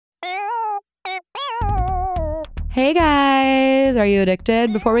Hey guys, are you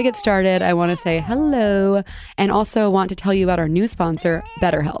addicted? Before we get started, I want to say hello and also want to tell you about our new sponsor,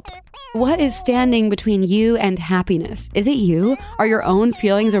 BetterHelp. What is standing between you and happiness? Is it you? Are your own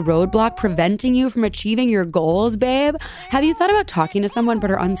feelings a roadblock preventing you from achieving your goals, babe? Have you thought about talking to someone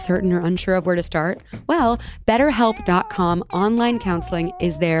but are uncertain or unsure of where to start? Well, BetterHelp.com online counseling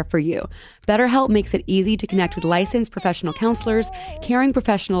is there for you. BetterHelp makes it easy to connect with licensed professional counselors, caring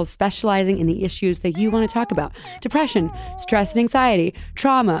professionals specializing in the issues that you want to talk about. Depression, stress and anxiety,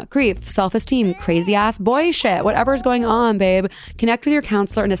 trauma, grief, self-esteem, crazy ass boy shit, whatever's going on, babe. Connect with your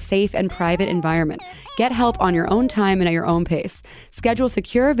counselor in a safe and private environment. Get help on your own time and at your own pace. Schedule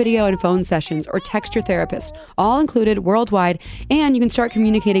secure video and phone sessions or text your therapist, all included worldwide, and you can start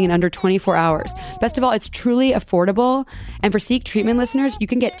communicating in under 24 hours. Best of all, it's truly affordable. And for Seek Treatment listeners, you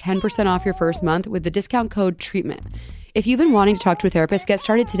can get 10% off your first month with the discount code TREATMENT. If you've been wanting to talk to a therapist, get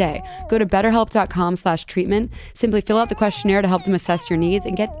started today. Go to betterhelp.com/treatment. Simply fill out the questionnaire to help them assess your needs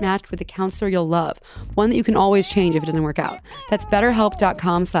and get matched with a counselor you'll love. One that you can always change if it doesn't work out. That's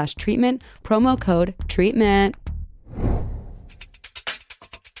betterhelp.com/treatment. Promo code TREATMENT.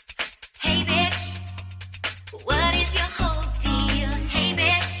 Hey bitch, what is your whole deal? Hey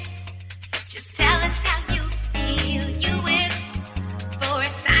bitch, just tell us how you feel. You wished for a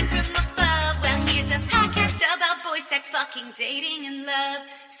sign from above. Well, here's a podcast about boy sex, fucking, dating, and love.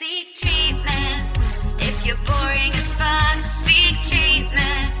 Seek treatment if you're boring as fuck. Seek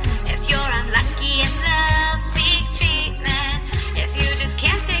treatment if you're unlucky in love. Seek treatment if you just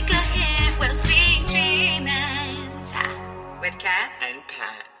can't take a hint. Well, seek treatment with Kat and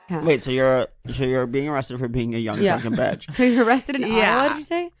Pat. Wait, so you're being arrested for being a young fucking bitch. So you're arrested in Iowa, did you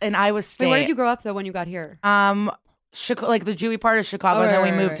say? In Iowa State. Wait, where did you grow up, though, when you got here? Like the Jewy part of Chicago, and then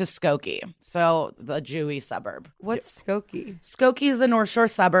we moved to Skokie, so the Jewy suburb. What's Skokie? Skokie is the North Shore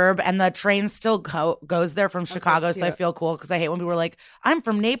suburb, and the train still goes there from Chicago, so I feel cool because I hate when people are like, I'm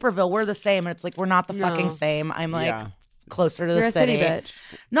from Naperville, we're the same, and it's like, we're not the fucking same. I'm like... Yeah. Closer to You're the city. a city bitch.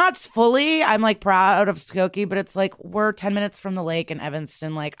 Not fully. I'm like proud of Skokie, but it's like we're 10 minutes from the lake in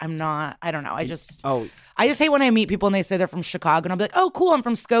Evanston. Like I'm not. I don't know. I just hate when I meet people and they say they're from Chicago, and I'll be like, oh, cool, I'm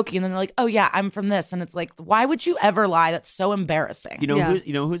from Skokie, and then they're like, oh yeah, I'm from this, and it's like, why would you ever lie? That's so embarrassing. You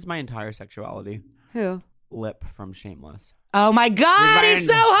know who's my entire sexuality? Who? Lip from Shameless. Oh my God, he's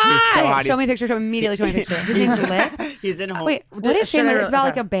so hot. Show me a picture. Show me a picture. His name's Lip. He's in home. Wait, what is Shameless? It's about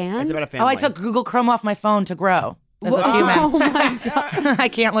like a band? It's about a family. Oh, I took Google Chrome off my phone to grow. As a human. Oh my God. I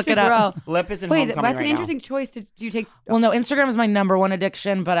can't look it up. Lip is in Wait, Homecoming that's an right interesting choice. Do you take? Well, no, Instagram is my number one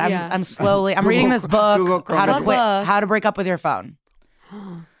addiction, but I'm slowly. I'm reading this book, How to Break Up with Your Phone.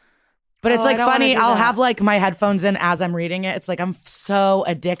 But it's like funny. I'll have like my headphones in as I'm reading it. It's like I'm so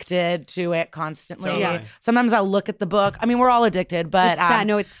addicted to it constantly. So Sometimes I'll look at the book. I mean, we're all addicted, but It's sad.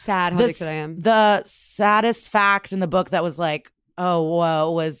 No, it's sad how addicted I am. The saddest fact in the book that was like, oh,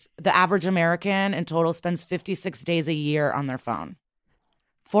 whoa, was the average American in total spends 56 days a year on their phone.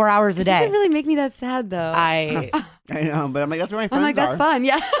 4 hours a day. It doesn't really make me that sad, though. I know, but I'm like, that's where my friends I'm like, that's fun.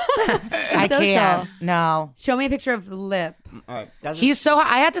 Yeah. I can't. No. Show me a picture of Lip. All right, He's so hot.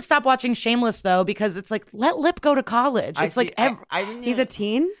 I had to stop watching Shameless, though, because it's like, let Lip go to college. It's like, he's a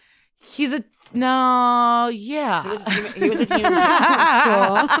teen? He was a teen.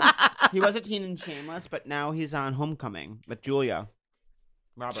 Cool. He was a teen in Shameless, but now he's on Homecoming with Julia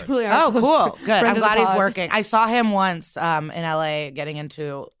Roberts. Oh, cool. Good. I'm glad he's pod. working. I saw him once in LA getting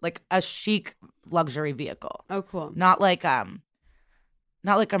into like a chic luxury vehicle. Oh, cool. Not like a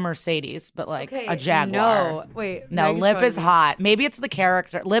Mercedes, but like a Jaguar. No, Lip is hot. Maybe it's the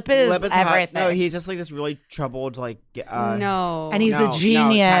character. Lip is everything. Hot. No, he's just like this really troubled, like no, and he's a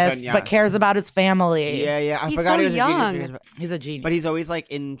genius, but cares about his family. Yeah. I he's forgot so he was young. a genius. He's a genius, but he's always like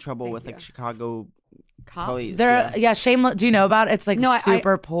in trouble with like Chicago police. Shameless. Do you know about it? It's like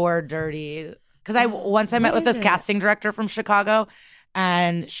super poor, dirty. Because once I met with this casting director from Chicago.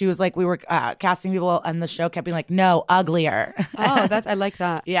 And she was like, we were casting people, and the show kept being like, no, uglier. Oh, I like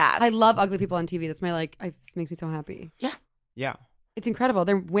that. Yes. I love ugly people on TV. That's it makes me so happy. Yeah. It's incredible.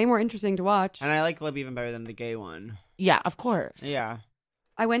 They're way more interesting to watch. And I like Lip even better than the gay one. Yeah, of course. Yeah.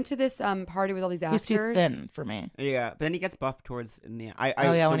 I went to this party with all these actors. He's too thin for me. Yeah, but then he gets buffed towards in the.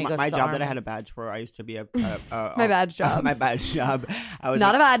 when he goes my to the job army. that I had a badge for, I used to be a my badge job. My badge job. I was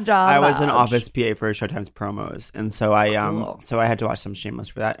not a bad job. I was an office PA for Showtime's promos, and so I so I had to watch some Shameless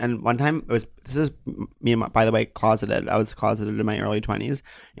for that. And one time this is me, by the way, closeted. I was closeted in my early 20s,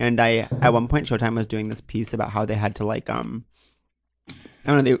 and at one point Showtime was doing this piece about how they had to like I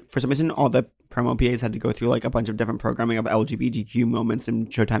don't know, for some reason all the promo PAs had to go through like a bunch of different programming of LGBTQ moments in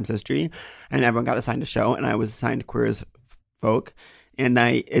Showtime's history, and everyone got assigned a show, and I was assigned Queer as Folk, and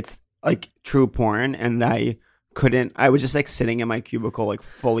it's like true porn, and I was just like sitting in my cubicle like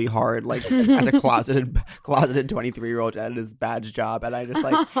fully hard, like as a closeted 23-year-old at his badge job, and I just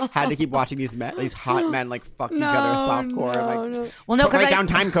like had to keep watching these hot men like fuck each other softcore, Well, no, because write down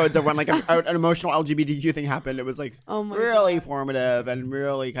time codes of when like an emotional LGBTQ thing happened. It was like really formative and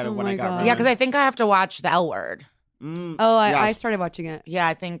really kind of when I got yeah, because I think I have to watch the L Word. I started watching it. Yeah,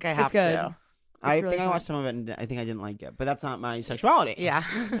 I think I have good. to. I really think I watched some of it and I think I didn't like it, but that's not my sexuality. Yeah.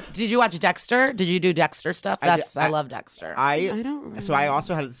 Did you watch Dexter? Did you do Dexter stuff? I love Dexter. I don't remember. So I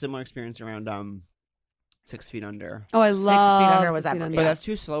also had a similar experience around 6 Feet Under. Oh, I love 6 Feet Under was 6 Feet ever- Under. But that's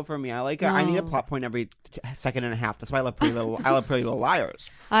too slow for me. I like I need a plot point every second and a half. That's why I love Pretty Little Liars.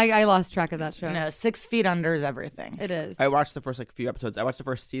 I lost track of that show. No, 6 Feet Under is everything. It is. I watched the first like few episodes. I watched the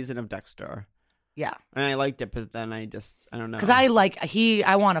first season of Dexter. Yeah. And I liked it, but then I don't know. Because I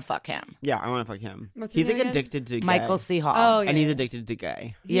want to fuck him. Yeah, I want to fuck him. What's his He's like name again? addicted to Michael gay. C. Hall. Oh, yeah. And he's addicted to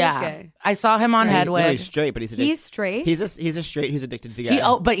gay. He is yeah. gay. I saw him on No, Hedwig. he's straight, but he's addicted. He's straight? He's a straight who's addicted to gay.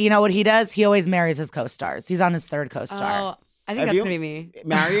 But you know what he does? He always marries his co-stars. He's on his third co-star. Oh, I think Have that's you- going to be me.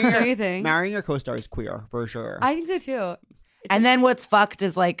 Marrying What do you think? marrying your co-star is queer for sure. I think so too. And then what's fucked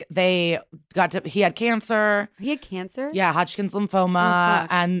is like he had cancer. He had cancer? Yeah, Hodgkin's Oh, lymphoma, fuck.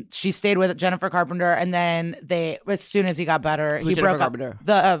 and she stayed with Jennifer Carpenter. And then as soon as he got better, Who's he Jennifer broke Carpenter? up.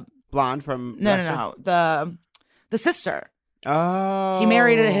 The Blonde from no, the sister. Oh, He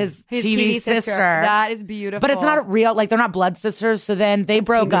married his His TV sister. That is beautiful. But it's not real. Like they're not blood sisters. So then they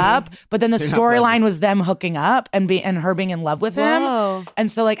broke up. But then the They're not storyline was them hooking up and her being in love with him. Whoa. And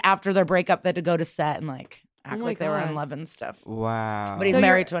so like after their breakup, they had to go to set and like act my like they were in God. love and stuff. Wow. But he's So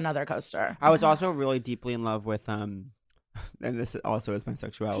married to another co-star. I was also really deeply in love with and this also is my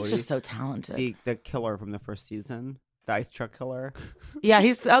sexuality. He's just so talented. the killer from the first season, the ice truck killer. Yeah,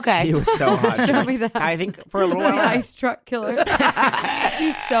 he's okay. He was so hot. Show me that. I think for a little The while. ice truck killer.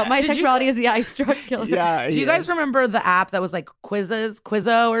 My sexuality is the ice truck killer. Yeah. Do you guys remember the app that was like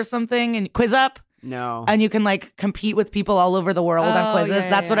Quizzo or something, and Quiz Up? No. And you can like compete with people all over the world on Oh, quizzes. yeah,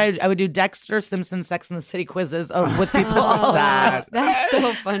 That's yeah. what I would do. Dexter, Simpson, Sex and the City quizzes with people. Oh, Sad. that's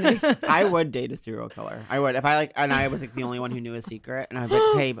so funny. I would date a serial killer. I would if I and I was like the only one who knew his secret, and I'd be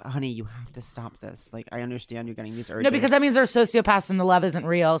like, "Hey, honey, you have to stop this. Like, I understand you're getting these urges." No, because that means they're sociopaths and the love isn't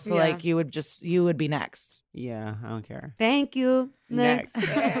real. So Yeah. like you would be next. yeah, I don't care. Thank you. Next.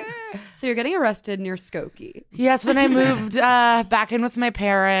 Next. So you're getting arrested near Skokie. Yes, then I moved back in with my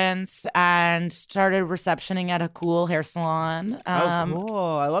parents and started receptioning at a cool hair salon. Oh, cool!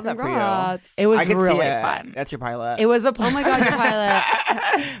 I love that for you. Congrats. It was I could see really it. fun. That's your pilot. It was a Oh my God, your pilot.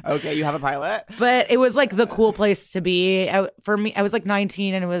 Okay, you have a pilot. But it was like the cool place to be. For me, I was like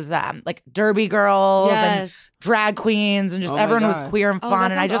 19 and it was like derby girls and Yes. drag queens and just Oh my everyone was God. queer and Oh, fun.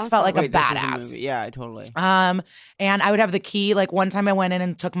 that And I sounds just felt like Wait, a this is badass. movie. Yeah, totally. And I would have the key. Like one time I went in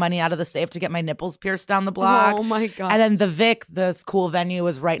and took money out of the safe to get my nipples pierced down the block. Oh my God. And then the Vic, this cool venue,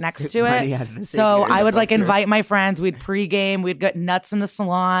 was right next to Money it. out of the safe So to get your I would like nipples pierced. invite my friends. We'd pregame. We'd get nuts in the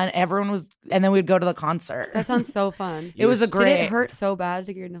salon. Everyone was, and then we'd go to the concert. That sounds so fun. It was a Did great. it hurt so bad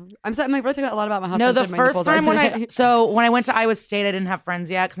to get your nose? I'm sorry. I'm like, we're talking a lot about my house. No, the my first nipples are time when today. when I went to Iowa State, I didn't have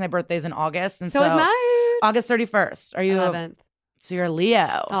friends yet because my birthday's in August, and So it's mine. August 31st. Are you? 11th. So you're a Leo.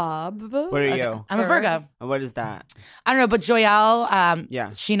 What are you? I'm a Virgo. What is that? I don't know, but Joelle,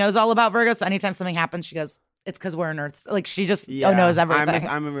 Yeah. she knows all about Virgo. So anytime something happens, she goes, "It's because we're an Earth." Like she just Yeah. knows everything.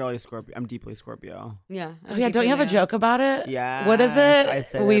 I'm a really Scorpio. I'm deeply Scorpio. Yeah. Oh yeah, don't you have a joke about it? Yeah. What is it? I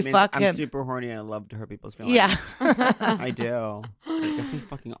said We it means fuck I'm him. super horny and I love to hurt people's feelings. Yeah. I do. It gets me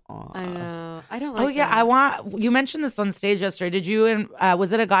fucking off. I know. I don't like Oh yeah, that. you mentioned this on stage yesterday. Did you?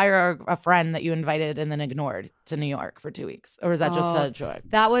 Was it a guy or a friend that you invited and then ignored to New York for 2 weeks, or was that just Oh. a joke?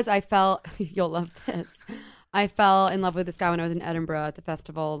 That was, I felt, you'll love this. I fell in love with this guy when I was in Edinburgh at the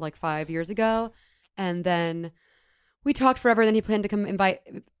festival like 5 years ago. And then we talked forever. Then he planned to come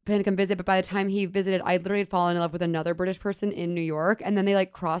visit. But by the time he visited, I literally had fallen in love with another British person in New York. And then they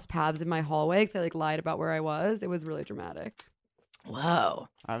like crossed paths in my hallway because I like lied about where I was. It was really dramatic. Whoa.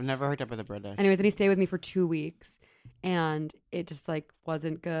 I've never hooked up with a British. Anyways, and he stayed with me for 2 weeks. And it just like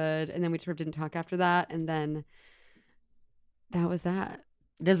wasn't good. And then we sort of didn't talk after that. And then that was that.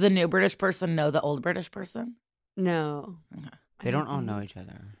 Does the new British person know the old British person? No. They don't all know each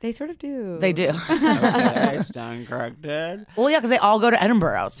other. They sort of do. They do. Okay, it's done corrected. Well, yeah, because they all go to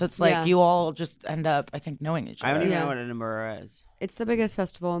Edinburgh, so it's like Yeah. you all just end up, I think, knowing each I other. don't even Yeah. know what Edinburgh is. It's the biggest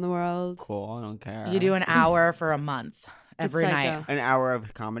festival in the world. Cool. I don't care. You do an hour for a month every It's night. psycho. an hour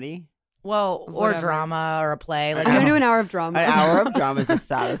of comedy. Well, or Whatever. drama or a play. Like I'm gonna do an hour of drama. An hour of drama is the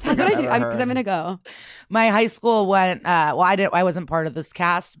saddest thing That's what I I've do ever because heard. I'm gonna go. my high school went. I wasn't part of this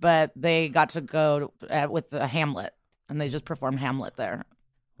cast, but they got to go with the Hamlet. and they just performed Hamlet there.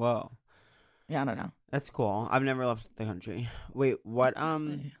 Whoa. Yeah, I don't know. That's cool. I've never left the country. Wait, what?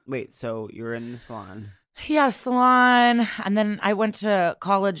 Wait. So you're in the salon? Yeah, salon, and then I went to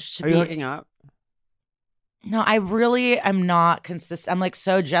college to Are be. you hooking up? No, I really am not consistent. I'm like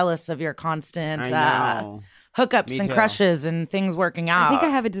so jealous of your constant I know. hookups Me and too. crushes and things working out. I think I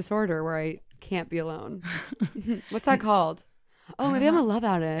have a disorder where I can't be alone. What's that called? Oh, maybe I'm a love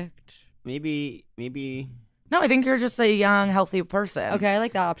addict. Maybe. No, I think you're just a young, healthy person. Okay, I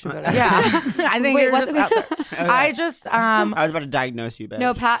like that option better. Yeah, I think Wait, you're what's just out there. Okay. I just I was about to diagnose you, bitch.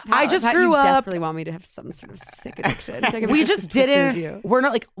 No, Pat, I just Pat, grew you up- desperately want me to have some sort of sick addiction. Take we it just as twisted as didn't. you. We're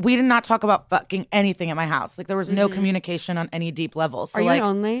not like we did not talk about fucking anything at my house. Like there was no communication on any deep level. So Are you like,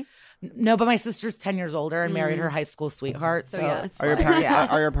 only? no, but my sister's 10 years older and married her high school sweetheart. So, yes. Are your parents?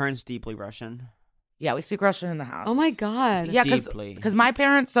 Are your parents deeply Russian? yeah, we speak Russian in the house. Oh my God. Yeah, Deeply. because my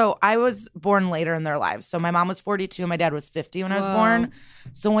parents. So I was born later in their lives. So my mom was 42, my dad was 50 when I was Whoa. born.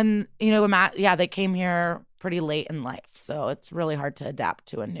 So when they came here pretty late in life. So it's really hard to adapt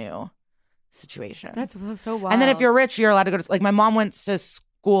to a new situation. That's so wild. And then if you're rich, you're allowed to go to like my mom went to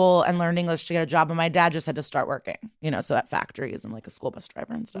school and learned English to get a job, and my dad just had to start working. So at factories and like a school bus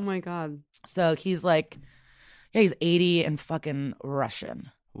driver and Oh stuff. my God. So he's like, yeah, he's 80 and fucking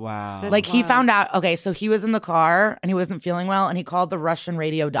Russian. Wow. That's Like he wild. found out, okay, so he was in the car and he wasn't feeling well and he called the Russian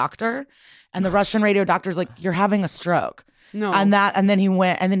radio doctor, and the Russian radio doctor's like, you're having a stroke. No. And then he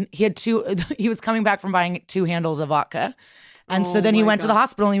went, and then he had he was coming back from buying 2 handles of vodka. And so Oh then he my went to the God.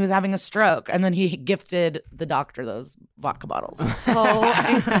 hospital and he was having a stroke. And then he gifted the doctor those vodka bottles.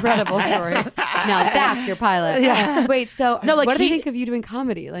 Oh, incredible story. Now that's your pilot. Yeah. Wait, so No, like what do they he- think of you doing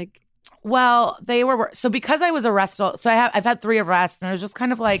comedy? Like, Well, they were so because I was arrested. So I've had 3 arrests, and it was just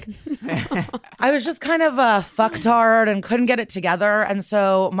kind of like I was just kind of a fucktard and couldn't get it together. And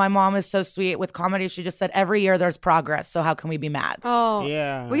so my mom is so sweet with comedy. She just said every year there's progress. So how can we be mad? oh,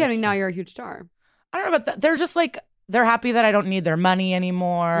 Yeah. well, yeah, I mean, now you're a huge star. I don't know about that. They're just like they're happy that I don't need their money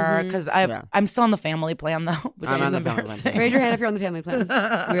anymore because Yeah. I'm still on the family plan though, which I'm is on the family plan, embarrassing. too. Raise your hand if you're on the family plan.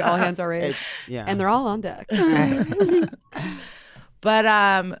 All hands are raised. Yeah. And they're all on deck.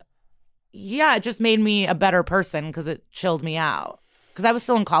 But yeah, it just made me a better person because it chilled me out. Because I was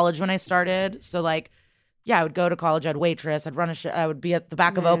still in college when I started, so like, yeah, I would go to college, I'd waitress, I'd run a I would be at the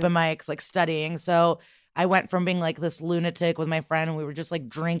back of open mics, like studying. So I went from being like this lunatic with my friend, and we would just like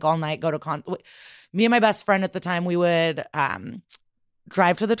drink all night, go to me and my best friend at the time, we would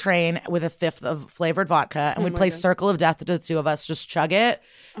drive to the train with a 5th of flavored vodka, and we'd my play God. Circle of Death, the 2 of us, just chug it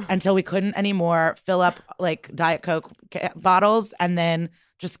until we couldn't anymore, fill up like Diet Coke bottles, and then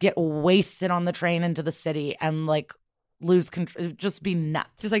just get wasted on the train into the city and like lose control, just be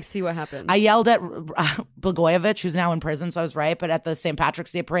nuts. Just like see what happens. I yelled at Blagojevich, who's now in prison, so I was right. But at the St.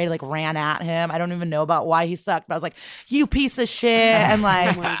 Patrick's Day parade, like ran at him. I don't even know about why he sucked, but I was like, "You piece of shit!" And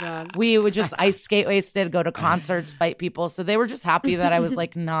like, Oh my God. we would just ice skate wasted, go to concerts, fight people. So they were just happy that I was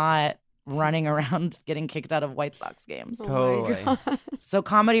like not running around getting kicked out of White Sox games. Oh Totally. my God. So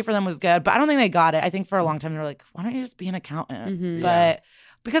comedy for them was good, but I don't think they got it. I think for a long time they were like, "Why don't you just be an accountant?" Mhm. But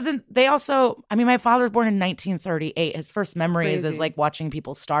because then they also, I mean, my father was born in 1938. His first memories Crazy. is like watching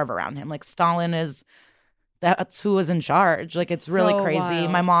people starve around him. Like Stalin that's who was in charge. Like it's really So crazy.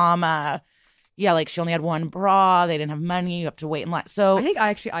 wild. My mom, yeah, like she only had one bra. They didn't have money. You have to wait in line. So, I think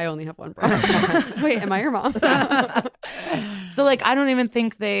I only have one bra. Wait, am I your mom? so like I don't even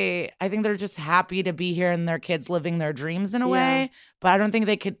think I think they're just happy to be here and their kids living their dreams in a Yeah. way. But I don't think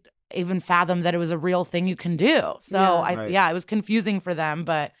they could even fathom that it was a real thing you can do. So Yeah. Right. it was confusing for them,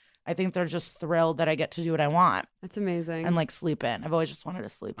 but I think they're just thrilled that I get to do what I want That's amazing. and like sleep in. I've always just wanted to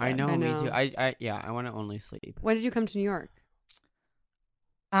sleep in. I know, I me know. too. I want to only sleep. When did you come to New York?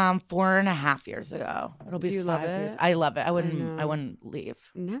 4.5 years ago. It'll be Do you 5 love years. it? I love it. I know. wouldn't leave.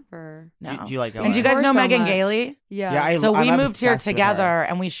 Never. No. Do you like LA? And do you guys Or know so Megan much. Gailey? Yeah. Yeah, So we I'm moved here obsessed with her. together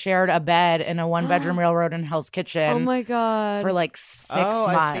and we shared a bed in a 1-bedroom railroad in Hell's Kitchen oh my God. for like 6 Oh,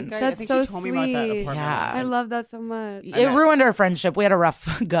 months. I think That's she so told me about that sweet. apartment. Yeah. I love that so much. It ruined our friendship. We had a rough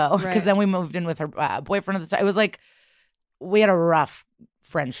go because Right. then we moved in with her boyfriend at the time. It was like we had a rough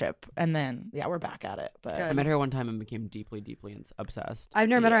friendship, and then we're back at it. But Good. I met her one time and became deeply, deeply obsessed. I've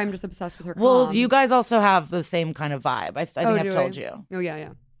never met her. I'm just obsessed with her. well, calm. you guys also have the same kind of vibe. I think I've do told we? you. Oh yeah, yeah.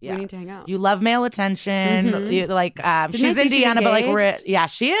 Yeah. We need to hang out. You love male attention. Mhm. You, like Didn't I she's see she's Indiana, but like engaged? yeah,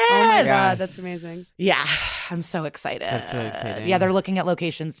 she is. Oh my Yeah. God, that's amazing. Yeah, I'm so excited. That's really exciting. Yeah, they're looking at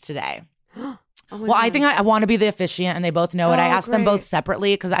locations today. Oh my Well, I God. think I want to be the officiant, and they both know it. I Oh, asked them both great.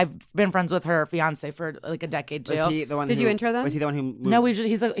 separately because I've been friends with her fiance for like a decade too. Was he the one? Did who, you intro them? Was he the one who moved? No, he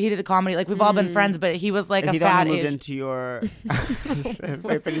did a comedy. Like we've all been friends, but he was like Is a he the one fat who moved Asian. into your?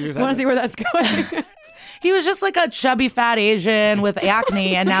 Wait, finish your I want to sentence. see where that's going. He was just like a chubby fat Asian with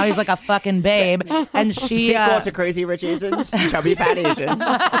acne, and now he's like a fucking babe. And she sequel to Crazy Rich Asians, chubby fat Asian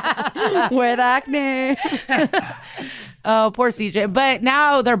with acne. Oh, poor CJ. But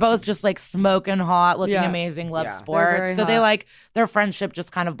now they're both just like smoking hot, looking amazing, love sports. So they like their friendship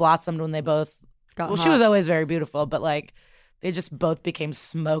just kind of blossomed when they both got hot. She was always very beautiful, but like they just both became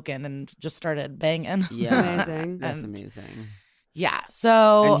smoking and just started banging. Yeah. Amazing. That's amazing. Yeah.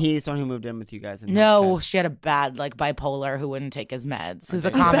 So and he's the one who moved in with you guys. No, she had a bad like bipolar who wouldn't take his meds. Who's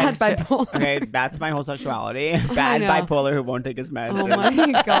a comic. Bad bipolar. Okay, that's my whole sexuality. Bad bipolar who won't take his meds. Oh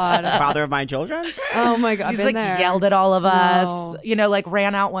my God. Father of my children. Oh my God. He's like yelled at all of us. No. You know, like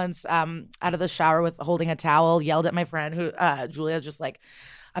ran out once out of the shower with holding a towel, yelled at my friend who Julia, just like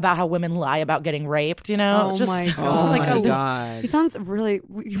about how women lie about getting raped, you know? Oh It's just my so, God. like, Oh my God. He sounds really.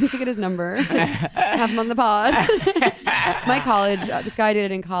 We should get his number. Have him on the pod. My college, this guy I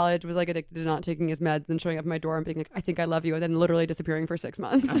dated in college was like addicted to not taking his meds and showing up at my door and being like, "I think I love you," and then literally disappearing for 6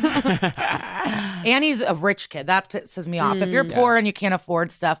 months. And he's a rich kid. That pisses me off. If you're poor and you can't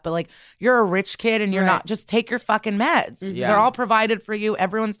afford stuff, but like you're a rich kid and you're not, just take your fucking meds. Yeah. They're all provided for you.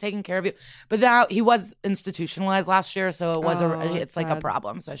 Everyone's taking care of you. But now he was institutionalized last year, so it was it's like a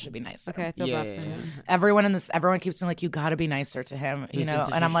problem. So I should be nice. Okay, I feel bad for you. Everyone keeps being like, you got to be nicer to him, you know.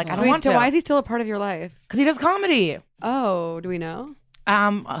 And I'm like, I don't So want to. why is he still a part of your life? Because he does comedy. Oh, do we know?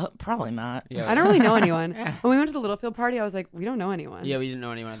 Probably not. Yeah. I don't really know anyone. When we went to the Littlefield party, I was like, we don't know anyone. Yeah, we didn't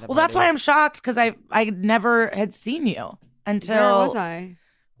know anyone at that Well, that's party. why I'm shocked because I never had seen you until. Where was I?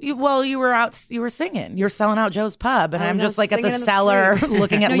 You were singing. You're selling out Joe's Pub, and I I'm was just like at singing the in the cellar street.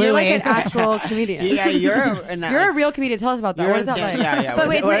 looking at No, Louis. you're like an actual comedian. Yeah, you're a real comedian. Tell us about that. What is that like? Yeah. But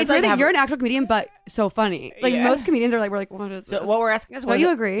wait, it's weird that have- you're an actual comedian, but so funny. Like Yeah. most comedians are like, we're like, what is this? So what we're asking is, Don't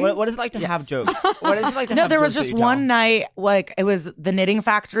you agree? What is it like to have jokes? What is it like to No, have there jokes was that just you tell? one night, like it was the Knitting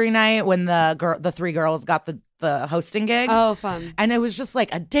Factory night when the three girls got the hosting gig. Oh, fun. And it was just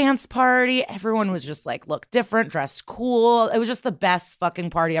like a dance party. Everyone was just like, look different, dressed cool. It was just the best fucking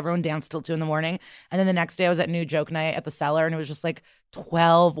party. Everyone danced till 2 a.m. And then the next day I was at New Joke Night at the Cellar, and it was just like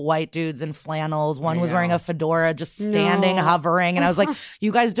 12 white dudes in flannels. One was wearing a fedora, just standing, hovering. And I was like,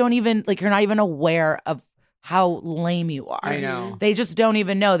 you guys don't even, like, you're not even aware of how lame you are. I know. They just don't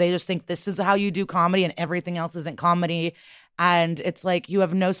even know. They just think this is how you do comedy and everything else isn't comedy. And it's like you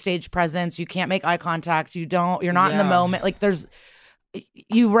have no stage presence. You can't make eye contact. You're not in the moment. Like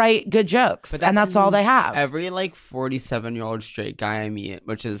you write good jokes, and that's all they have. Every like 47-year-old straight guy I meet,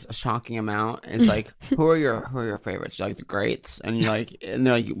 which is a shocking amount, is like, who are your favorites? Like the greats, and you're like, and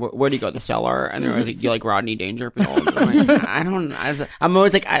they're like, where do you go? The Cellar, and they're always like, you like Rodney Dangerfield. I'm like, I'm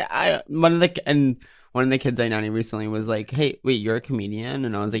always like, one of the kids I nanny recently was like, hey, wait, you're a comedian?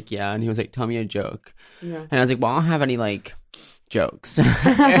 And I was like, yeah. And he was like, tell me a joke. Yeah. And I was like, well, I don't have any like jokes.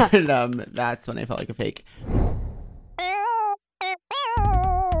 And that's when I felt like a fake.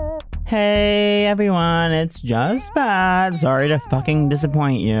 Hey everyone, it's just bad. Sorry to fucking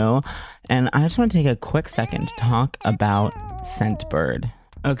disappoint you. And I just want to take a quick second to talk about Scentbird.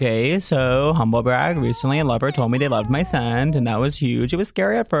 Okay, so humble brag, recently a lover told me they loved my scent, and that was huge. It was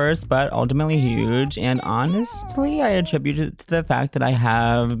scary at first, but ultimately huge. And honestly, I attribute it to the fact that I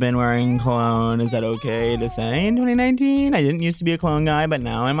have been wearing cologne. Is that okay to say in 2019? I didn't used to be a cologne guy, but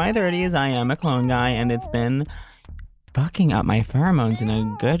now in my 30s, I am a cologne guy, and it's been fucking up my pheromones in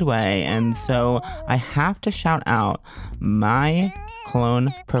a good way. And so I have to shout out my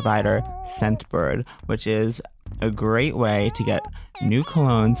cologne provider, Scentbird, which is a great way to get new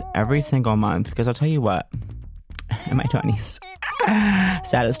colognes every single month. Because I'll tell you what, in my 20s,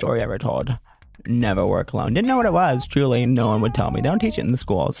 saddest story ever told, never wore cologne. Didn't know what it was, truly. No one would tell me. They don't teach it in the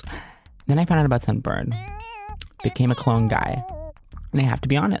schools. Then I found out about Scentbird. Became a cologne guy. And I have to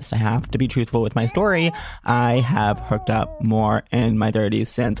be honest. I have to be truthful with my story. I have hooked up more in my 30s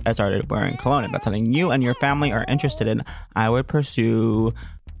since I started wearing cologne. If that's something you and your family are interested in, I would pursue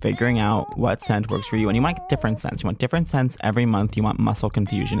figuring out what scent works for you. And you want different scents. You want different scents every month. You want muscle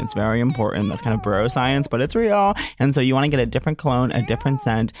confusion. It's very important. That's kind of bro science, but it's real. And so you want to get a different cologne, a different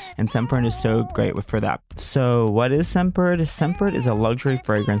scent, and Scentbird is so great for that. So what is Scentbird? Scentbird is a luxury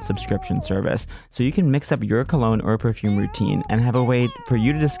fragrance subscription service. So you can mix up your cologne or perfume routine and have a way for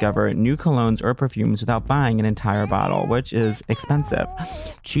you to discover new colognes or perfumes without buying an entire bottle, which is expensive.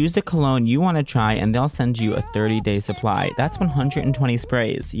 Choose the cologne you want to try and they'll send you a 30-day supply. That's 120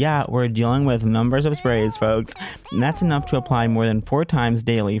 sprays. Yeah, we're dealing with numbers of sprays, folks. And that's enough to apply more than 4 times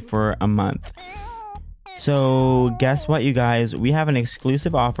daily for a month. So guess what, you guys? We have an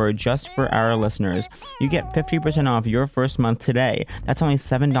exclusive offer just for our listeners. You get 50% off your first month today. That's only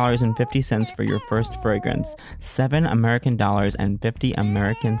 $7.50 for your first fragrance. $7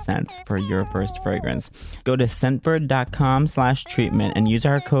 American cents for your first fragrance. Go to scentbird.com/treatment and use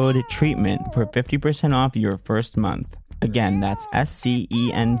our code TREATMENT for 50% off your first month. Again, that's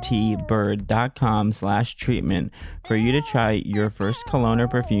scentbird.com/treatment for you to try your first cologne or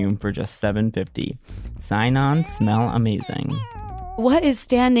perfume for just $7.50. Sign on, smell amazing. What is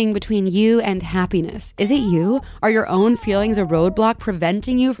standing between you and happiness? Is it you? Are your own feelings a roadblock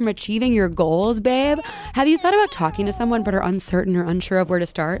preventing you from achieving your goals, babe? Have you thought about talking to someone but are uncertain or unsure of where to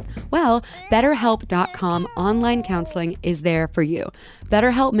start? Well, BetterHelp.com online counseling is there for you.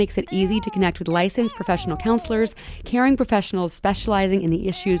 BetterHelp makes it easy to connect with licensed professional counselors, caring professionals specializing in the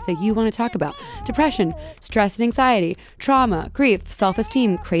issues that you want to talk about. Depression, stress and anxiety, trauma, grief,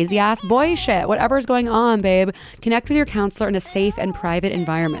 self-esteem, crazy ass boy shit, whatever's going on, babe. Connect with your counselor in a safe and private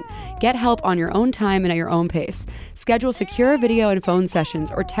environment. Get help on your own time and at your own pace. Schedule secure video and phone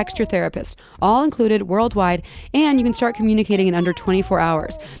sessions or text your therapist, all included worldwide, and you can start communicating in under 24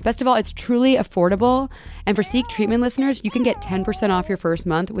 hours. Best of all, it's truly affordable. And for Seek Treatment listeners, you can get 10% off your first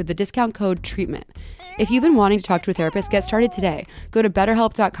month with the discount code TREATMENT. If you've been wanting to talk to a therapist, get started today. Go to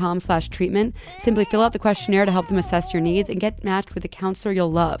betterhelp.com/treatment. Simply fill out the questionnaire to help them assess your needs and get matched with a counselor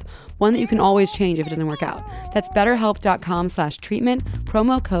you'll love. One that you can always change if it doesn't work out. That's betterhelp.com/treatment.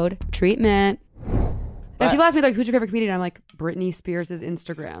 Promo code TREATMENT. And people ask me, like, who's your favorite comedian? I'm like, Britney Spears'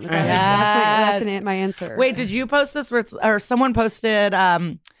 Instagram. That's my answer. Wait, did you post this? Or someone posted,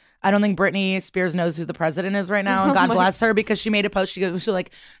 I don't think Britney Spears knows who the president is right now, and God bless her, because she made a post. She's like,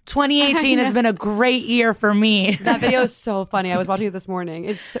 2018 has been a great year for me. That video is so funny. I was watching it this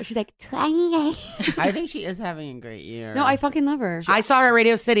morning. She's like, 28. I think she is having a great year. No, I fucking love her. I saw her at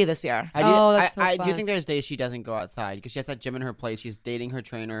Radio City this year. That's so I fun. do think there's days she doesn't go outside because she has that gym in her place. She's dating her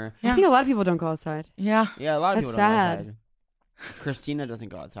trainer. I think a lot of people don't go outside. Yeah. Yeah, a lot of That's people don't sad. go outside. Christina doesn't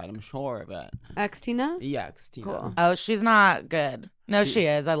go outside, I'm sure, but Ex-Tina? yeah, Christina. Cool. Oh, she's not good. No, she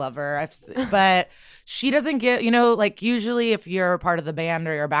is. I love her. But she doesn't get, like usually if you're part of the band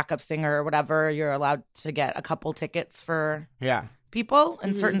or you're a backup singer or whatever, you're allowed to get a couple tickets for people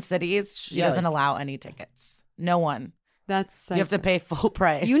in certain cities. She doesn't allow any tickets. No one. That's You have to pay full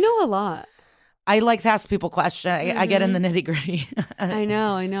price. You know a lot. I like to ask people questions. I get in the nitty gritty. I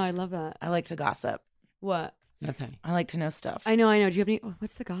know. I love that. I like to gossip. What? Nothing. I like to know stuff. I know. Do you have any?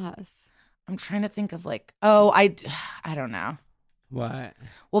 What's the goss? I'm trying to think of I don't know. What?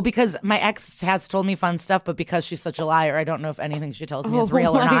 Well, because my ex has told me fun stuff, but because she's such a liar, I don't know if anything she tells me is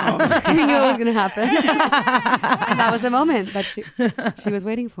real or not. I knew it was going to happen. And that was the moment that she was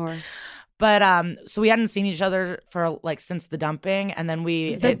waiting for. But so we hadn't seen each other for since the dumping, and then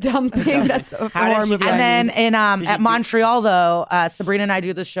dumping. That's a horror movie. And then in at Montreal though, Sabrina and I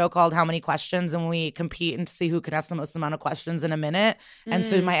do this show called How Many Questions, and we compete and see who can ask the most amount of questions in a minute. And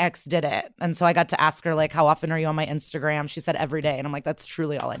so my ex did it, and so I got to ask her how often are you on my Instagram? She said every day, and I'm like, that's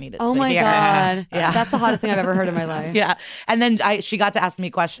truly all I needed. Oh to my hear. god, yeah, that's the hottest thing I've ever heard in my life. Yeah, and then she got to ask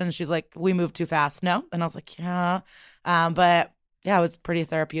me questions. She's like, we moved too fast. No, and I was like, yeah, but yeah, it was pretty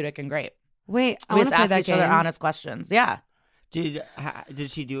therapeutic and great. Wait, I we want just to play asked that each game. other honest questions. Yeah. Did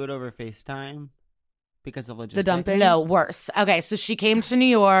she do it over FaceTime because of logistics? The dumping? No, worse. Okay, so she came to New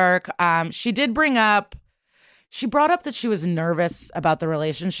York. She brought up that she was nervous about the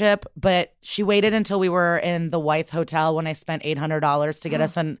relationship, but she waited until we were in the Wythe Hotel when I spent $800 to get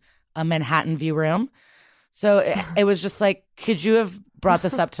us a Manhattan View room. So it was just like, could you have brought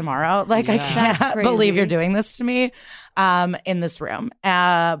this up tomorrow? I can't believe you're doing this to me in this room.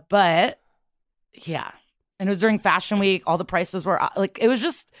 But yeah. And it was during Fashion Week. All the prices were it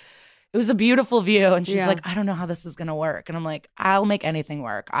was a beautiful view. And she's like, I don't know how this is going to work. And I'm like, I'll make anything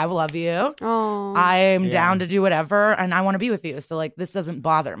work. I love you. Oh, I'm down to do whatever. And I want to be with you. So this doesn't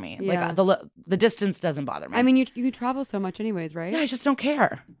bother me. Yeah. The distance doesn't bother me. I mean, you travel so much anyways, right? Yeah, I just don't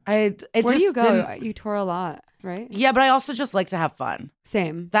care. Where do you go? You tour a lot, right? Yeah, but I also just like to have fun.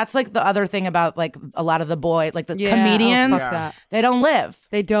 Same. That's the other thing about a lot of the comedians. Oh, fuck that. They don't live.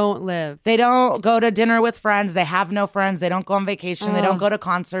 They don't live. They don't go to dinner with friends. They have no friends. They don't go on vacation. They don't go to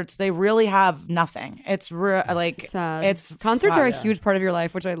concerts. They really have nothing. It's sad. It's concerts are a huge part of your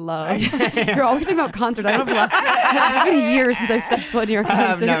life, which I love. You're always talking about concerts. I don't know. It's been years since I've stepped foot in your concert.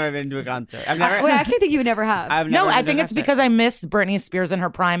 I've never been to a concert. Wait, I actually think you never have. I think it's because I missed Britney Spears in her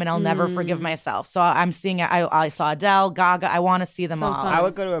prime, and I'll never forgive myself. So I'm seeing it. I saw Adele, Gaga. I want to see them all. fun. I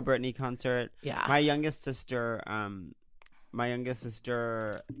would go to a Britney concert. Yeah. My youngest sister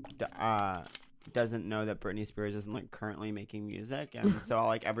doesn't know that Britney Spears isn't like currently making music, and so I'll,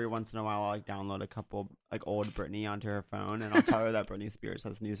 like every once in a while I'll like download a couple like old Britney onto her phone, and I'll tell her that Britney Spears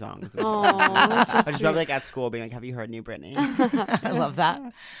has new songs. Oh, She's probably like at school being like, "Have you heard new Britney?" I love that.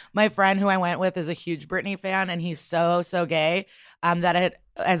 My friend who I went with is a huge Britney fan, and he's so gay.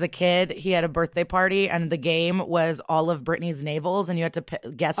 As a kid, he had a birthday party, and the game was all of Britney's navels, and you had to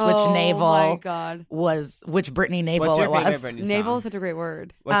guess which navel my God. was which Britney navel What's your it was. favorite Britney Navel song? is such a great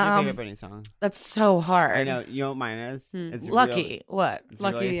word. What's your favorite Britney song? That's so hard. I know. You know what mine is? It's Lucky. What? It's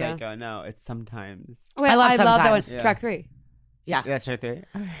Lucky, really yeah. psycho. No, it's Sometimes. Wait, I love that one. Sometimes. Yeah. Track 3. Yeah. That's right there.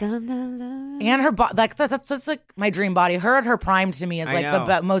 Sometimes. And her like that's like my dream body. Her at her prime to me is I like know.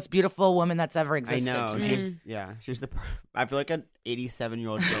 the most beautiful woman that's ever I existed know. to me. She's the. I feel like an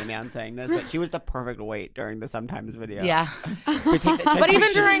 87-year-old gay man saying this, but she was the perfect weight during the Sometimes video. Yeah. But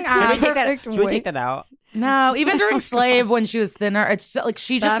even during, should we take that out? No, even during Slave when she was thinner, it's still, like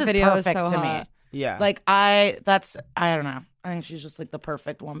she just That is video is perfect so to hot. me. Yeah. Like I don't know. I think she's just like the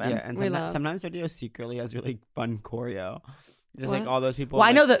perfect woman. Yeah, and We love. sometimes video secretly has really fun choreo. Just like What? all those people. Well, I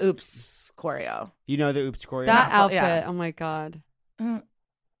like- know the Oops choreo. You know the Oops choreo. That outfit. Yeah. Oh my God.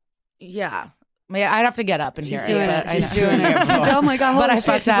 Yeah. I'd have to get up and She's hear doing it. it. She's doing it. She's, oh my God. But Holy I shit.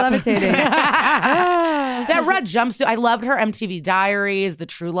 fucked She's up. levitating. Ah. That red jumpsuit. I loved her MTV Diaries, the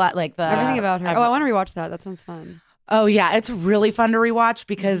True Light, like the Everything about her. Oh, I want to rewatch that. That sounds fun. Oh yeah, it's really fun to rewatch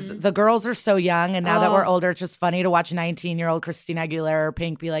because the girls are so young, and now that we're older, it's just funny to watch 19-year-old Christina Aguilera or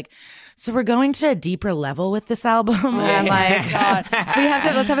Pink be like, "So we're going to a deeper level with this album," and like, God.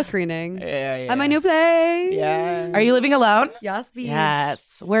 Let's have a screening. Yeah. At my new place. Yeah. are you living alone? Yes, beach.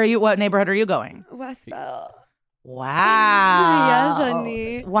 Yes. Where are you? What neighborhood are you going? Westville. Wow. Yes,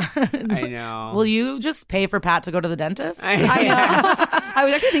 honey. What? I know. Will you just pay for Pat to go to the dentist? I know. I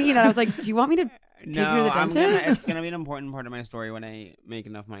was actually thinking that. I was like, do you want me to take her to the dentist? It's gonna be an important part of my story when I make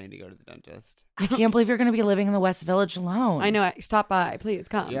enough money to go to the dentist. I can't believe you're going to be living in the West Village alone. I know. Stop by. Please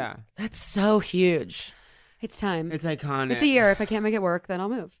come. Yeah, That's so huge. It's time. it's iconic. It's a year. If I can't make it work, then I'll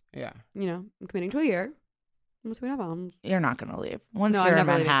move. Yeah. You know, I'm committing to a year. We'll see what happens. You're not going to leave. Once No, you're I'm in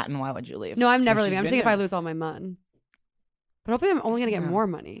never leaving. Manhattan, why would you leave? No, I'm never She's leaving. I'm been saying if I there. lose all my mun. But hopefully I'm only going to get more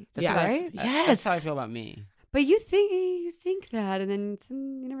money. That's Yes. what I- Right? Yes. That's how I feel about me. But you think that, and then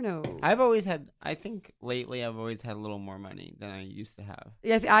you never know. I think lately I've always had a little more money than I used to have.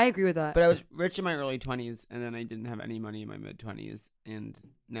 Yeah, I agree with that. But I was rich in my early 20s, and then I didn't have any money in my mid 20s, and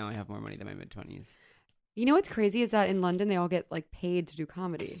now I have more money than my mid 20s. You know what's crazy is that in London they all get like paid to do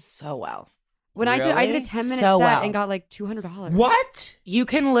comedy. So well. When I did a Really? 10-minute So set well. and got like $200. What? You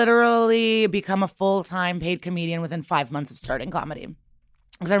can literally become a full-time paid comedian within 5 months of starting comedy.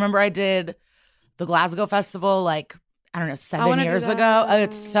 Because I remember I did the Glasgow Festival like, I don't know, 7 wanna do years that. ago. Oh,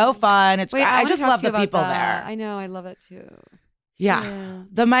 it's so fun. It's Wait, I wanna just talk love to you the about people that. there. I know, I love it too. Yeah.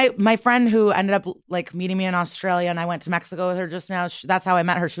 My friend who ended up like meeting me in Australia, and I went to Mexico with her just now. That's how I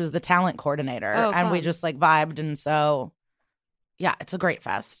met her. She was the talent coordinator, Oh, and we fun. just like vibed. And so, yeah, it's a great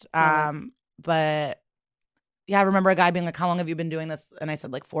fest. But yeah, I remember a guy being like, "How long have you been doing this?" And I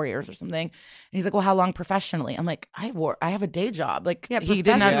said like 4 years or something. And he's like, "Well, how long professionally?" I'm like, "I have a day job." Like, Yeah, he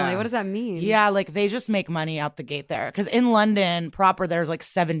didn't professionally. have. What does that mean? Yeah, like they just make money out the gate there. Because in London proper, there's like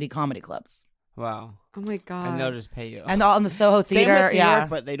 70 comedy clubs, Wow. Oh my God. And they'll just pay you. and all in the Soho Same Theater. with New Yeah, York,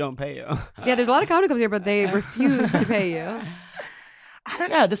 but they don't pay you. Yeah, there's a lot of comedy clubs here, but they refuse to pay you. I don't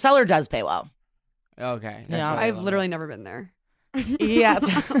know. The Cellar does pay well. Okay. Yeah. that's why I I've love literally never been there. Yeah.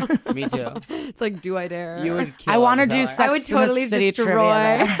 it. Me too. It's like, do I dare? You would kill I want to at the do Cellar. Sex I would in the totally City destroy.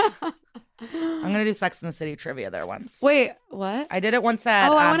 trivia there. I'm gonna do Sex in the City trivia there once. Wait, what? I did it once at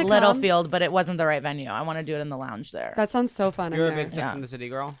Oh, I wanna Littlefield, but it wasn't the right venue. I want to do it in the lounge there. That sounds so fun. You're a I'm there. big Sex Yeah. in the City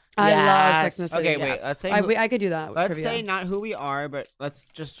girl. I love Yes. Sex and the City. Okay, wait. yes. Let's say I could do that. With let's trivia. say not who we are, but let's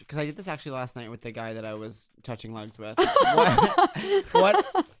just because I did this actually last night with the guy that I was touching legs with.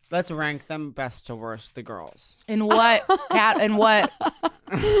 what? Let's rank them best to worst. The girls. In what cat? In what?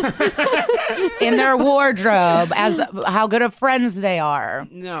 In their wardrobe, how good of friends they are.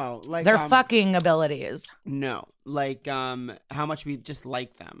 No, like Their fucking abilities. No, like how much we just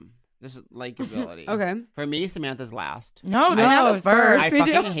like them. Just likability. Okay. For me, Samantha's last. No, Samantha's first. I Me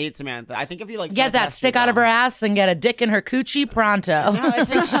too. fucking hate Samantha. I think if you like Get that sarcastic stick out of her girl- ass and get a dick in her coochie pronto. No, it's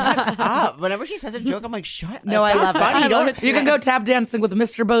like shut up. Whenever she says a joke, I'm like, shut. No, I love it. funny. I love it. You can go tap dancing with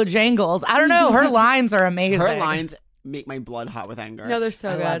Mr. Bojangles. I don't know. Her lines are amazing. Her lines make my blood hot with anger. No, they're so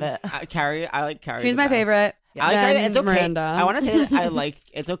I good. love it. Carrie, I like Carrie. She's the my best. favorite. I like Carrie. Then It's okay. Miranda. I want to say that I like.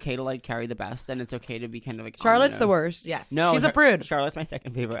 It's okay to like Carrie the best, and it's okay to be kind of like. Charlotte's on the nose. worst. Yes. No, she's a her- prude. Charlotte's my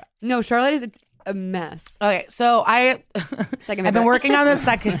second favorite. No, Charlotte is a mess. Okay, so I've Second been working on this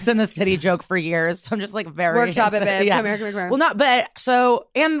Sex in the City joke for years. So I'm just like very Workshop it, into babe. Yeah. Come here. Well, not, but so,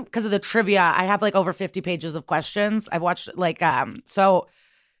 and because of the trivia, I have like over 50 pages of questions. I've watched like, so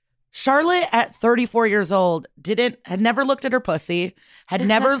Charlotte at 34 years old had never looked at her pussy, had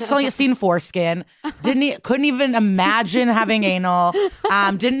never seen foreskin, couldn't even imagine having anal,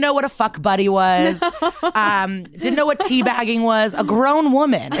 didn't know what a fuck buddy was, didn't know what teabagging was. A grown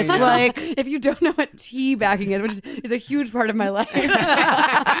woman. It's like, if you don't know what teabagging is, which is a huge part of my life.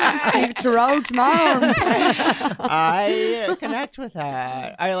 See, Trout Mom. I connect with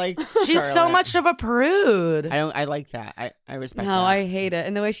that. I like. she's so Charlotte. much of a prude. I like that. I respect No, that. I hate it.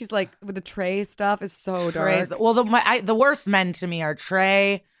 And the way she's like with the Trey stuff is so dark. Well, the worst men to me are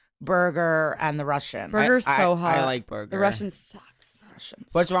Trey, Burger, and the Russian. Burger's so hot. I like Burger. The Russian sucks.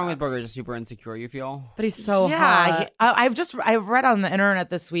 What's wrong with Burger? Just super insecure, you feel? But he's so Yeah, hot. I've read on the internet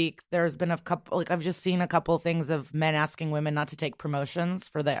this week. There's been a couple. Like I've just seen a couple things of men asking women not to take promotions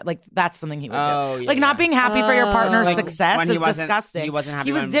for their. Like that's something he would do. Yeah, like not being happy for your partner's Like, success when is he wasn't- disgusting. he wasn't happy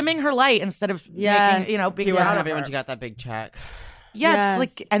He was when- dimming her light instead of Yes. making, being He wasn't proud of happy her. when she got that big check. Yeah, Yes.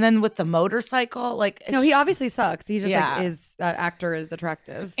 it's like, and then with the motorcycle, like No, he obviously sucks. He just Yeah. like is that actor is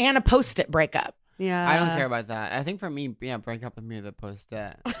attractive. and a post-it breakup. Yeah. I don't care about that. I think for me, break up with me the post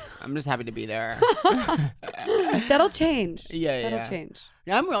it. I'm just happy to be there. That'll change. Yeah, That'll yeah. change.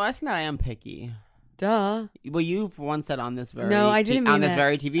 I'm realizing that I am picky. Duh. Well, you ononce said on this very No, I didn't on mean this it.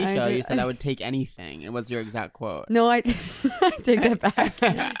 very TV I show, did- you said I would take anything. It was your exact quote. No, I take that back.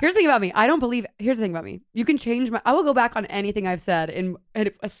 Here's the thing about me. I don't believe. Here's the thing about me. You can change my. I will go back on anything I've said in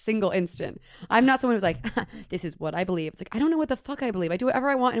a single instant. I'm not someone who's like, this is what I believe. It's like I don't know what the fuck I believe. I do whatever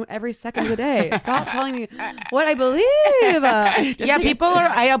I want in every second of the day. Stop telling me what I believe. Yeah, people are.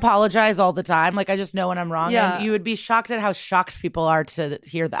 I apologize all the time. Like I just know when I'm wrong. Yeah. And you would be shocked at how shocked people are to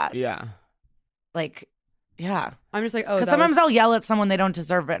hear that. Yeah. Like, yeah. I'm just like, oh, Because that sometimes was- I'll yell at someone they don't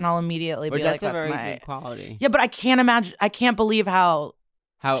deserve it, and I'll immediately But be like, that's a "That's very my." good quality. Yeah, but I can't imagine. I can't believe how.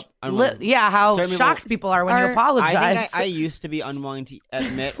 How How Certain people- shocked people are when you Are- apologize. I think I used to be unwilling to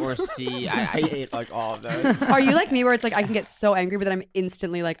admit or see. I hate like all of those. Are you like me, where it's like I can get so angry, but then I'm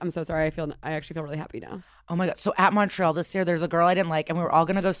instantly like, I'm so sorry. I actually feel really happy now. Oh my God. So at Montreal this year, there's a girl I didn't like, and we were all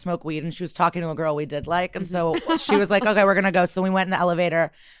going to go smoke weed, and she was talking to a girl we did like. And so she was like, okay, we're going to go. So we went in the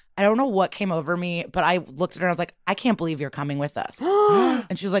elevator. I don't know what came over me, but I looked at her and I was like, I can't believe you're coming with us.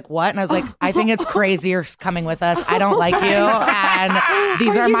 And she was like, what? And I was like, I think it's crazy you're coming with us. I don't like you. And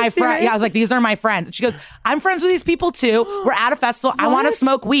these are you my friends. serious? Yeah, I was like, these are my friends. And she goes, I'm friends with these people too. We're at a festival. I want to What?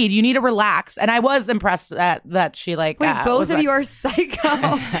 smoke weed. You need to relax. And I was impressed that she like, Wait, both was of like- you are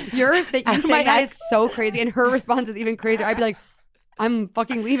psycho. You My saying that ex- is so crazy, and her response is even crazier. I'd be like, I'm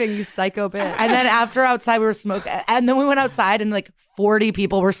fucking leaving, you psycho bitch. And then after outside, we were smoking. And then we went outside and like 40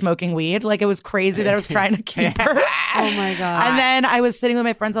 people were smoking weed. Like it was crazy that I was trying to keep her. Oh my God. And then I was sitting with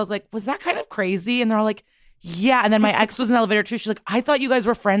my friends. I was like, was that kind of crazy? And they're all like, yeah. And then my ex was in the elevator too. She's like, I thought you guys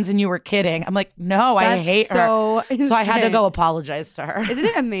were friends and you were kidding. I'm like, no, I That's hate so her. So I had to insane. go apologize to her. Isn't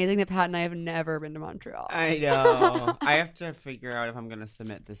it amazing that Pat and I have never been to Montreal? I know. I have to figure out if I'm gonna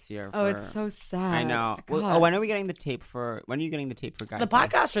submit this year. Oh, for- it's so sad. I know. Well, God. when are we getting the tape for? When are you getting the tape for guys? The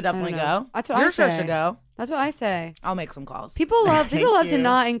Night? podcast should definitely I don't know. go. That's what Your I show say. should go. That's what I say. I'll make some calls. People love Thank to you.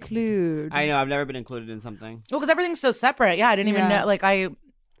 not include. I know. I've never been included in something. Well, because everything's so separate. Yeah, I didn't even Yeah. know. Like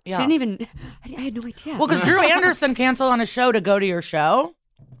yeah. She didn't even. I had no idea. Well, because Drew Anderson canceled on a show to go to your show,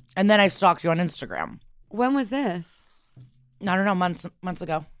 and then I stalked you on Instagram. when was this? I don't know, months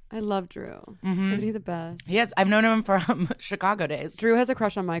ago. I love Drew. Mm-hmm. Isn't he the best? Yes, I've known him from Chicago days. Drew has a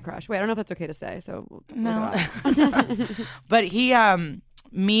crush on my crush. Wait, I don't know if that's okay to say. So we'll No. look it up. But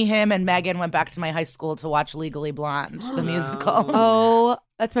me, him, and Megan went back to my high school to watch Legally Blonde, the musical. Oh,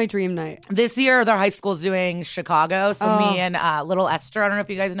 that's my dream night. This year, their high school's doing Chicago. So Oh. me and little Esther, I don't know if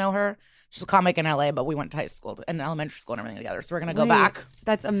you guys know her. She's a comic in LA, but we went to high school and elementary school and everything together. So we're going to go Wait, back.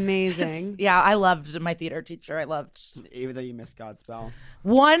 That's amazing. Yeah, I loved my theater teacher. I loved Even though you missed Godspell.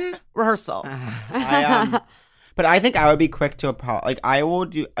 one rehearsal. But I think I would be quick to apologize. Like I will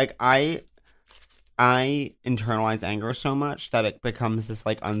do. Like I internalize anger so much that it becomes this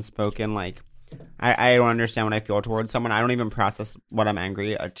like unspoken like. I don't understand what I feel towards someone. I don't even process what I'm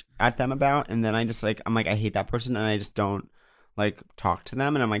angry at them about, and then I just like I'm like I hate that person, and I just don't like talk to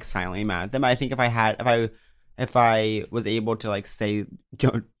them, and I'm like silently mad at them. I think if I was able to like say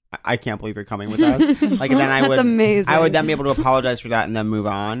don't. I can't believe you're coming with us. Like then I That's would amazing. I would then be able to apologize for that and then move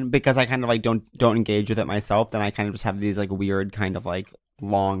on because I kind of like don't engage with it myself. Then I kind of just have these like weird kind of like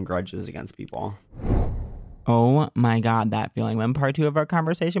long grudges against people. Oh my God, that feeling when part 2 of our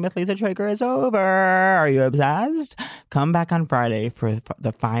conversation with Liza Treyger is over. Are you obsessed? Come back on Friday for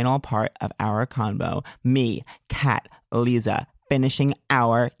the final part of our convo. Me, Kat, Liza, finishing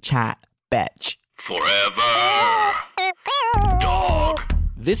our chat, bitch. Forever Dog.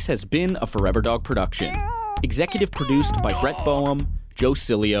 This has been a Forever Dog production. Executive produced by Brett Boehm, Joe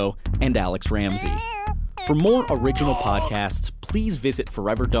Cilio, and Alex Ramsey. For more original podcasts, please visit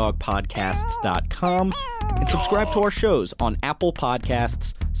foreverdogpodcasts.com and subscribe to our shows on Apple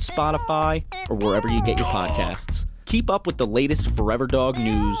Podcasts, Spotify, or wherever you get your podcasts. Keep up with the latest Forever Dog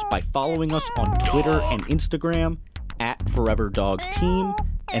news by following us on Twitter and Instagram at Forever Dog Team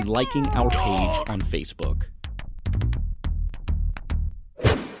and liking our page on Facebook.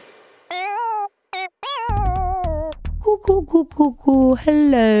 Cool.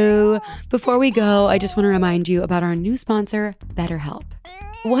 Hello. Before we go, I just want to remind you about our new sponsor, BetterHelp.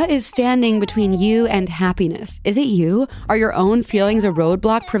 What is standing between you and happiness? Is it you? Are your own feelings a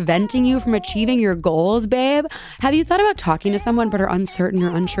roadblock preventing you from achieving your goals, babe? Have you thought about talking to someone but are uncertain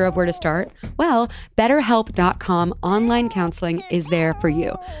or unsure of where to start? Well, BetterHelp.com online counseling is there for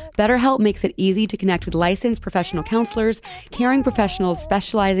you. BetterHelp makes it easy to connect with licensed professional counselors, caring professionals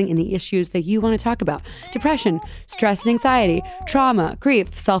specializing in the issues that you want to talk about. Depression, stress and anxiety, trauma,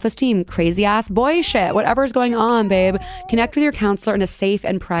 grief, self-esteem, crazy ass boy shit, whatever's going on, babe. Connect with your counselor in a safe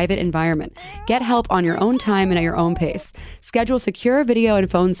and private environment. Get help on your own time and at your own pace. Schedule secure video and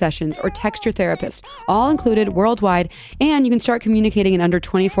phone sessions or text your therapist, all included worldwide, and you can start communicating in under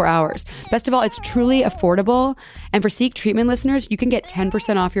 24 hours. Best of all, it's truly affordable. And for Seek Treatment listeners, you can get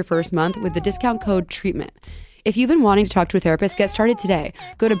 10% off your first month with the discount code TREATMENT. If you've been wanting to talk to a therapist, get started today.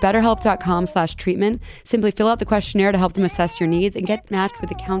 Go to betterhelp.com/treatment. Simply fill out the questionnaire to help them assess your needs and get matched with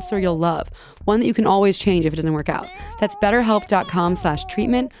a counselor you'll love. One that you can always change if it doesn't work out. That's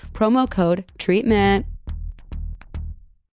betterhelp.com/treatment. Promo code TREATMENT.